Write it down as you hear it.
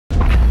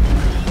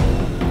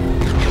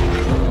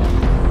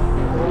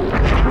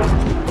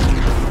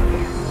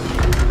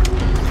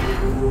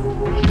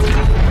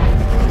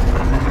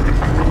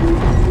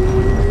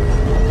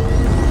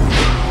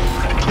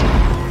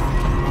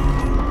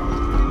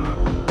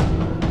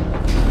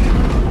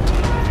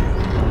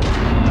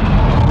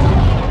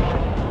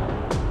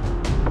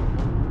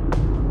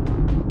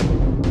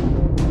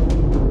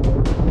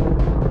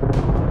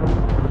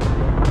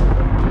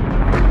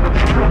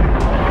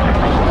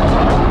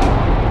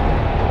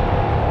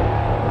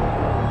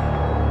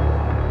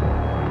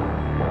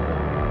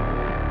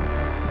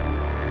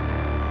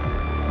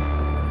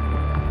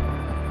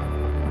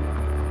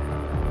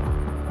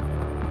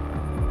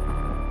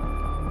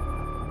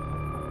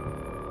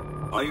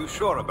Are you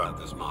sure about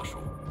this,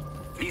 Marshal?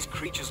 These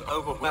creatures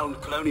overwhelmed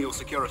colonial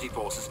security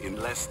forces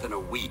in less than a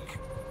week.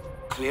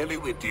 Clearly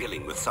we're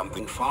dealing with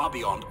something far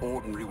beyond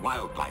ordinary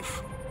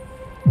wildlife.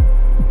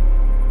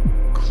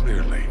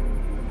 Clearly.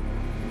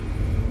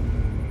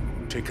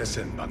 Take us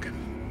in, Bucket.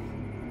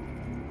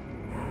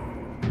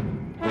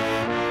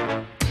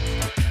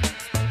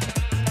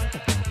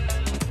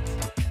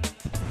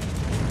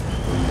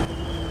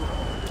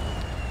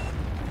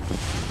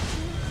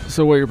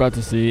 So what you're about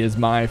to see is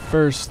my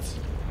first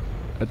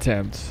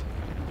attempt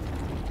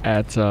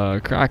at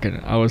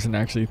Kraken. I wasn't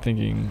actually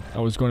thinking I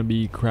was going to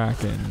be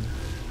Kraken.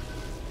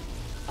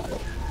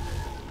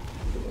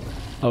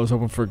 I was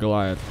hoping for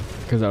Goliath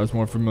because I was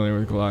more familiar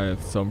with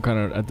Goliath. So I'm kind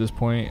of, at this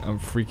point, I'm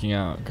freaking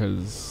out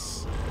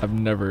because I've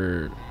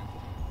never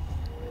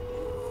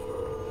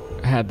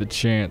had the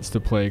chance to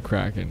play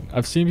Kraken.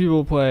 I've seen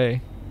people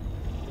play,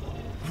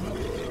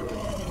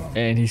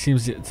 and he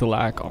seems to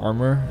lack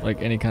armor, like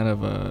any kind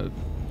of a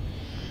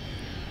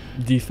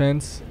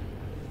defense.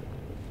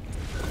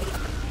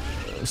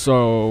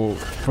 So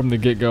from the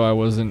get-go, I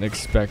wasn't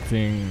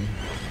expecting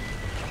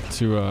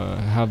to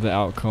have the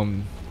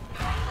outcome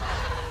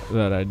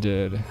that I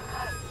did.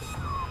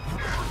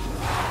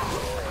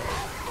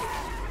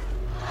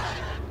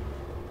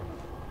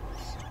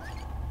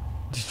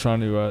 Just trying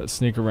to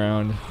sneak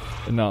around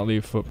and not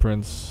leave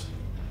footprints.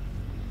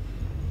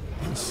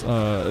 It's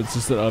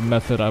just a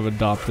method I've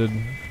adopted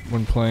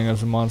when playing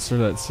as a monster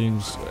that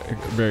seems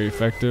very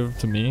effective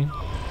to me.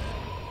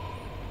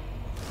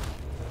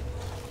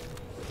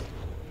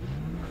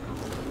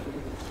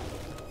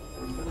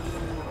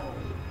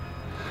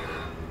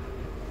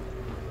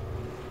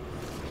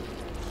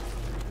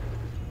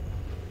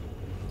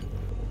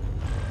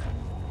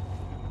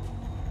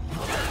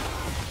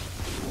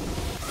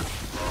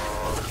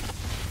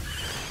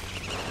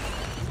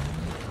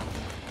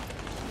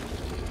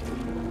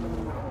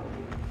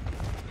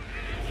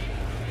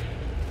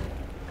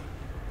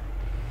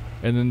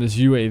 And then this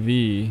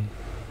UAV,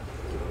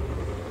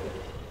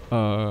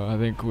 I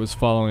think was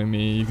following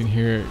me. You can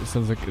hear it. It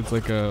sounds like it's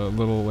like a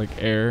little like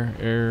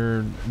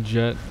air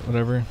jet,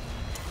 whatever.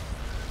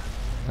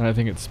 And I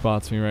think it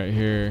spots me right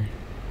here.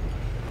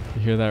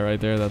 You hear that right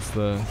there? That's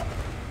the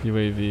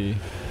UAV.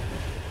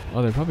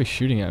 Oh, they're probably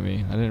shooting at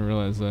me. I didn't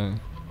realize that.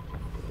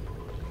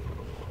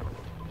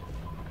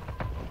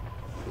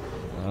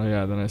 Oh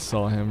yeah, then I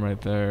saw him right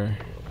there.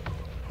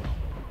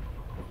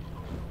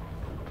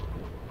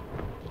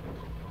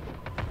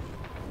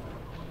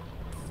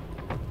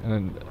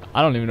 And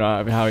I don't even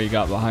know how he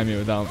got behind me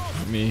without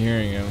me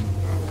hearing him.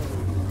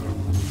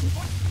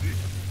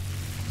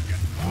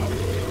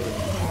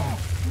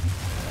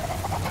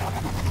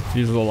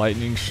 Use the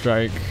lightning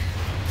strike.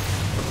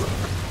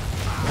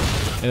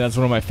 And that's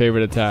one of my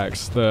favorite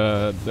attacks.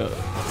 The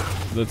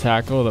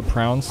tackle, the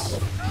prounce.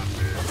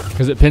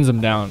 Because it pins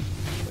them down.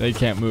 They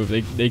can't move.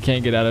 They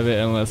can't get out of it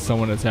unless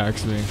someone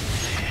attacks me.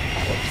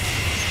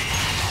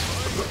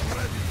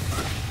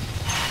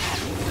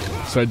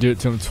 So I do it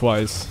to him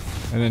twice.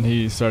 And then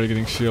he started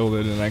getting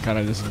shielded, and I kind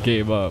of just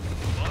gave up.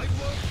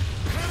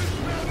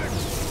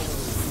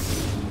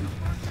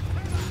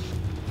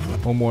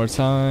 One more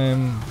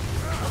time.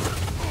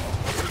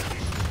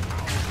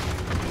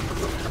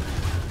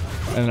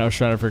 And I was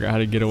trying to figure out how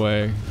to get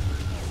away.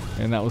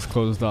 And that was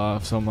closed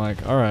off, so I'm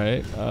like,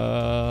 alright,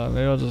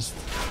 maybe I'll just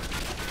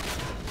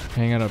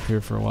hang out up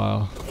here for a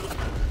while.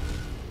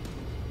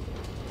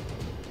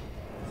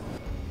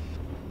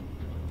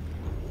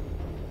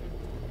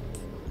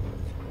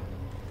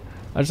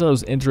 I just thought it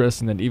was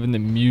interesting that even the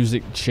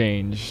music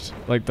changed.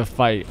 Like the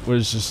fight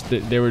was just,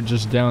 they were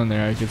just down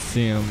there, I could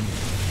see them.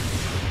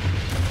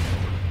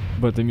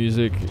 But the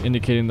music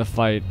indicating the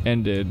fight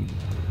ended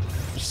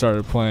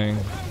started playing.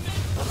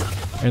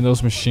 And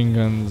those machine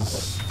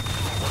guns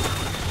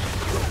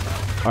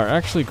are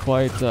actually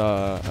quite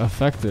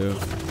effective.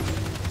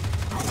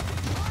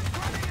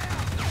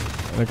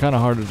 They're kind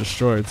of hard to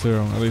destroy too.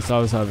 At least I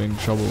was having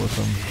trouble with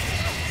them.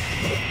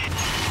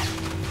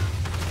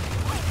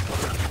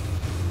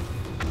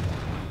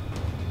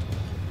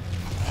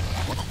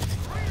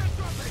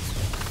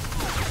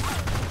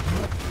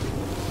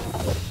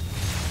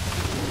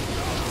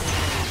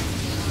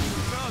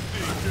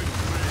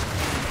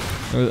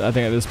 I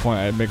think at this point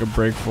I'd make a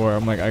break for it.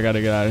 I'm like, I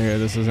gotta get out of here.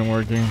 This isn't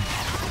working.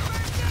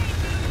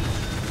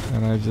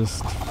 And I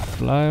just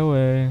fly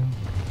away.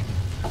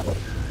 I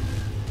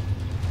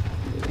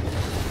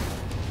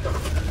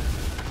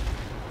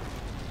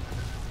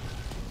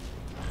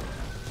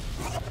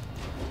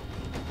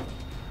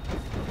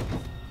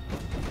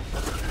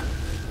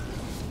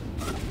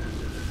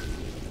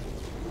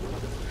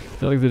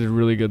feel like they did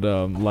really good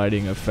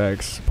lighting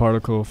effects,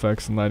 particle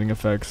effects and lighting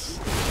effects.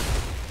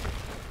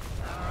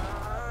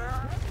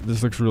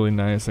 This looks really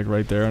nice, like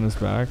right there on his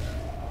back.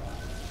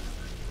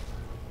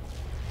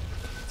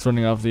 It's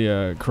running off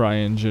the cry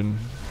engine.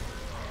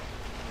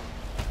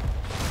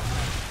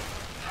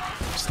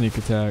 Sneak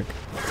attack.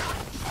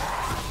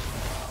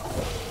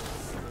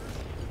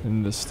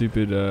 And the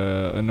stupid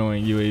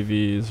annoying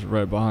UAV is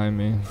right behind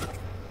me.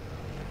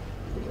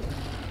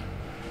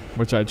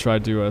 which I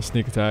tried to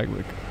sneak attack.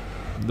 Like,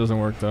 it doesn't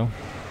work though.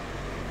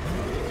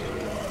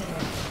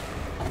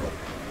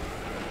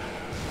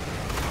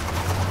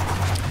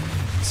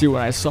 See,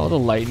 when I saw the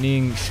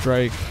lightning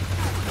strike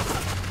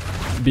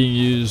being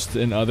used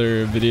in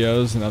other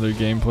videos and other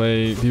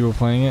gameplay, people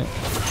playing it,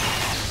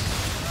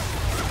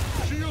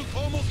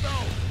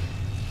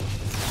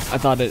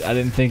 I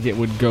didn't think it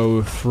would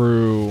go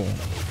through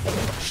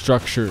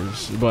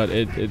structures, but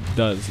it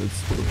does.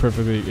 It's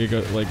perfectly, it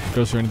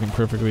goes through anything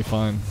perfectly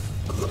fine.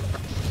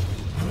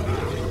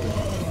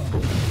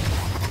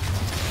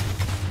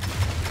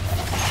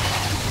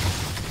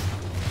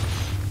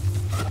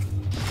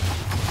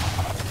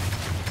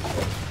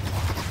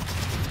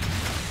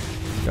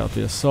 Got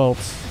the assault.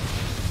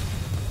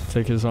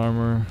 Take his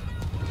armor.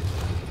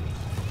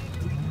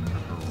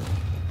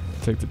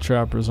 Take the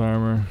trapper's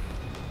armor.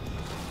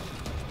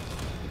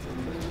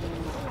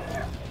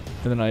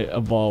 And then I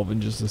evolve in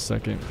just a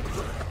second.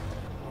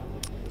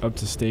 Up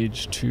to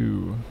stage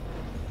 2.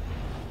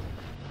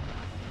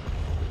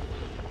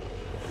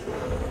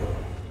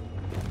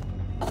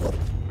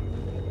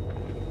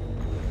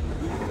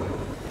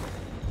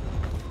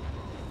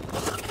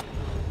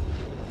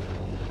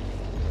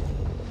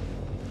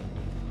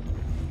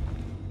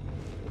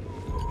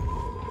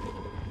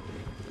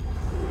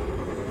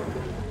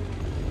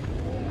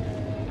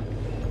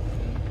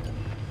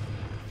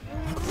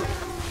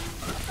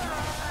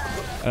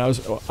 And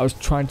I was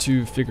trying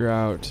to figure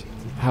out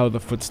how the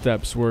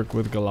footsteps work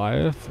with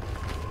Goliath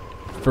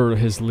for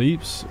his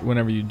leaps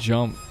whenever you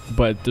jump,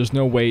 but there's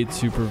no way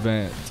to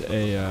prevent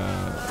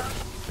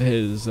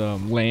his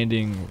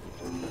landing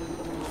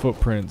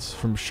footprints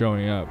from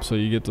showing up. So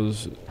you get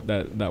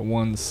that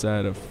one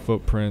set of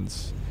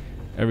footprints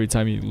every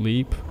time you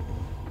leap.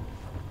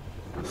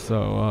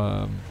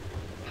 So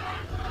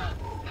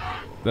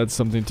that's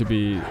something to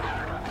be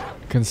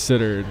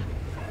considered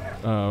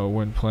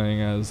when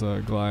playing as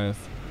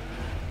Goliath.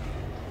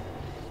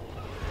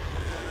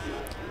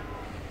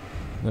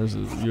 There's a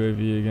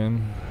UAV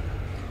again.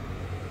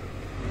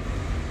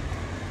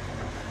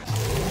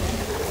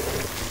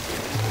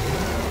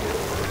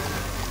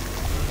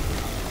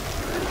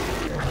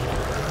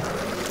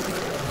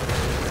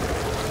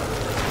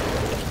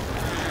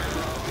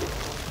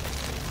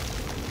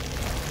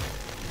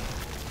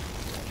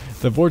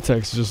 The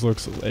vortex just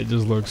looks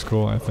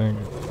cool, I think.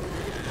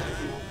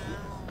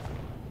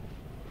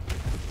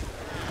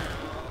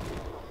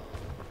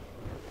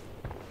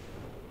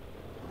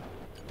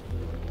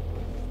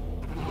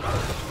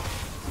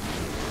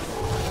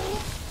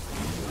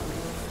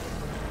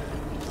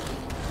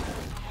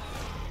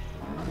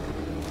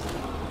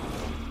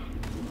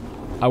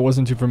 I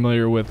wasn't too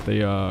familiar with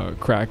the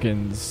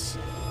Kraken's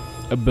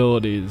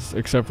abilities,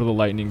 except for the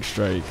lightning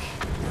strike.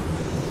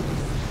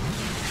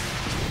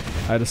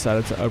 I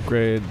decided to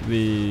upgrade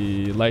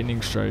the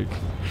lightning strike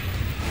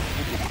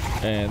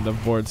and the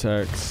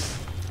vortex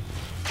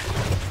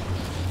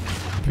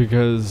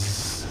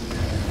because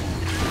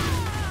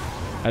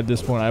at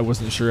this point I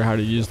wasn't sure how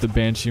to use the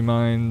banshee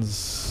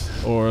mines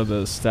or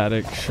the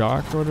static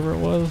shock or whatever it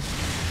was.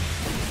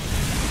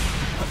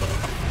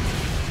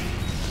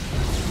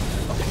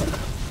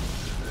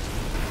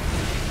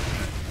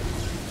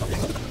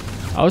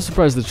 I was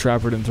surprised the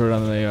trapper didn't throw it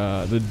on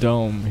the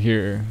dome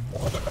here,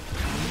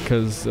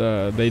 because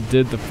they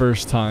did the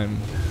first time,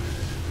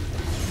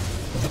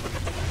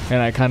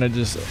 and I kind of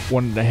just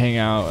wanted to hang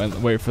out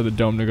and wait for the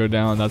dome to go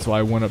down. That's why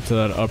I went up to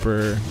that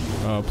upper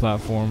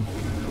platform.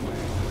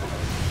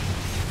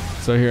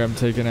 So here I'm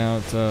taking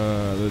out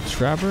the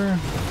trapper,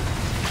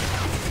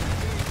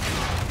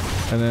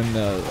 and then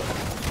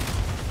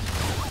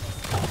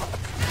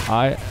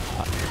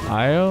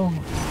Io.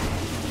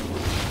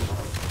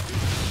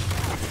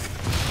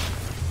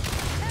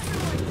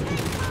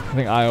 I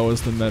think Io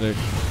was the medic.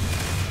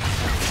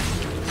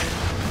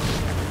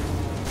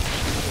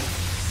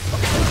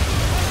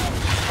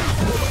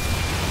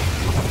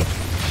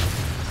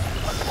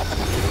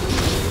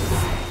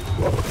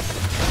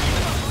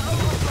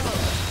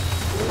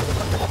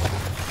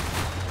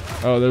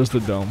 Oh, there's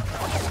the dome.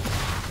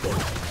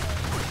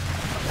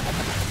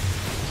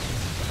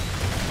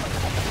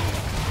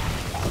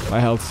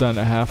 My health's down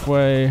to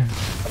halfway.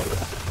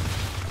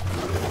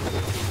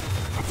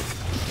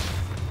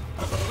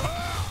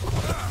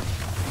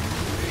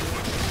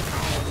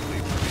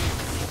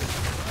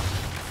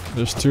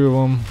 There's 2 of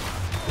them.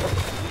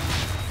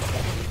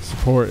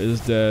 Support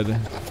is dead.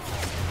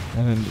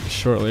 And then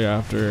shortly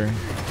after,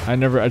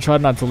 I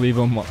tried not to leave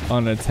them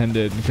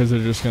unattended because they're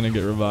just gonna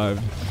get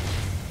revived.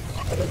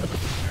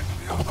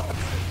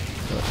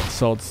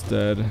 Assault's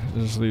dead.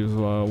 It just leaves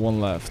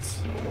 1 left.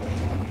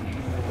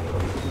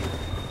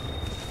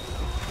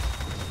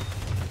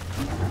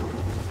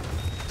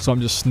 So I'm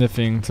just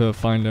sniffing to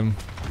find him.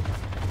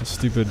 A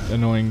stupid,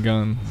 annoying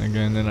gun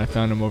again, and I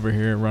found him over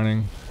here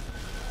running.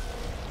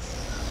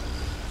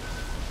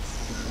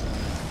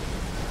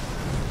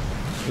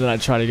 Then I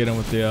tried to get him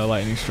with the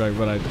lightning strike,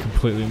 but I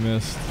completely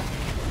missed.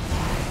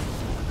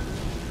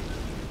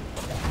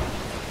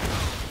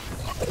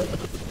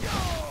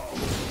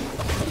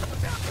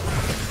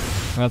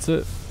 That's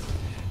it.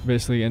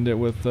 Basically end it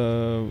with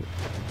a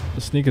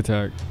sneak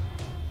attack.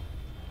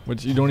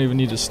 Which you don't even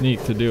need to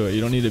sneak to do it.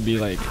 You don't need to be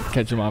like,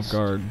 catch him off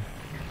guard.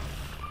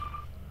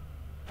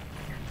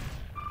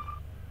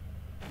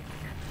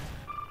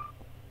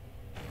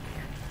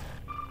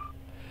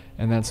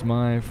 And that's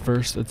my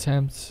first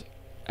attempt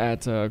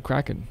at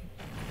Kraken.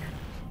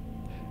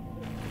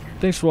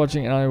 Thanks for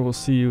watching, and I will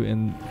see you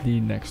in the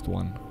next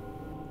one.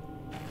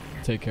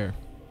 Take care.